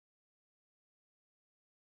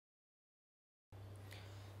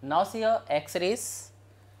Now see here X-rays.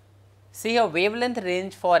 See here wavelength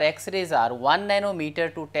range for X-rays are 1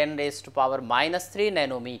 nanometer to 10 raised to power minus 3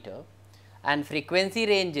 nanometer, and frequency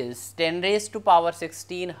range is 10 raised to power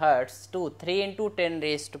 16 hertz to 3 into 10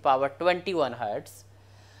 raised to power 21 hertz.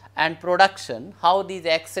 And production, how these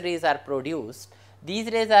X-rays are produced.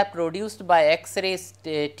 These rays are produced by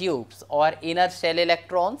X-ray tubes or inner shell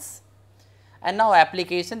electrons. And now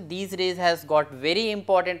application, these rays has got very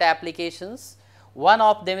important applications. One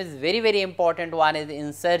of them is very important one is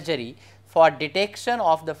in surgery for detection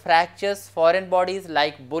of the fractures foreign bodies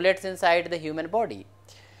like bullets inside the human body.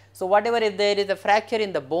 So, whatever if there is a fracture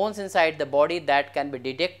in the bones inside the body, that can be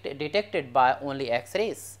detected by only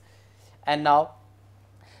X-rays. And now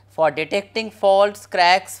for detecting faults,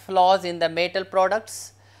 cracks, flaws in the metal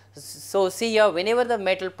products. So, see here whenever the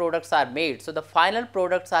metal products are made, so the final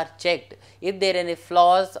products are checked if there are any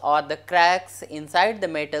flaws or the cracks inside the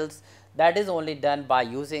metals, that is only done by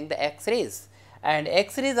using the X-rays. And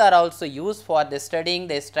X-rays are also used for the studying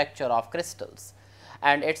the structure of crystals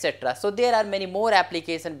and etc. So, there are many more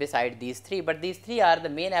applications beside these three, but these three are the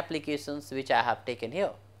main applications which I have taken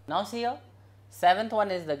here. Now, see here seventh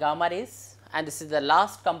one is the gamma rays, and this is the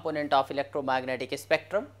last component of electromagnetic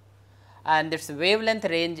spectrum, and its wavelength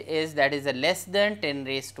range is that is a less than 10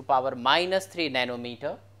 raised to power minus 3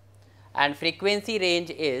 nanometer, and frequency range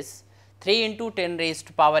is 3 into 10 raised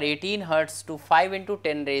to power 18 hertz to 5 into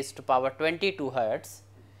 10 raised to power 22 hertz,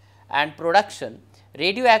 and production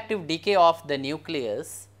radioactive decay of the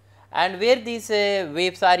nucleus. And where these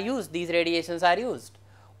waves are used, these radiations are used.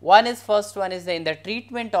 First one is in the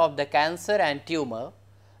treatment of the cancer and tumor,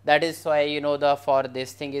 that is why the for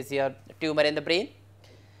this thing is here tumor in the brain,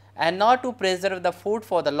 and not to preserve the food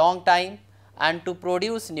for the long time and to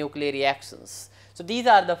produce nuclear reactions. So, these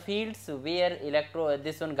are the fields where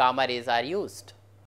this one gamma rays are used.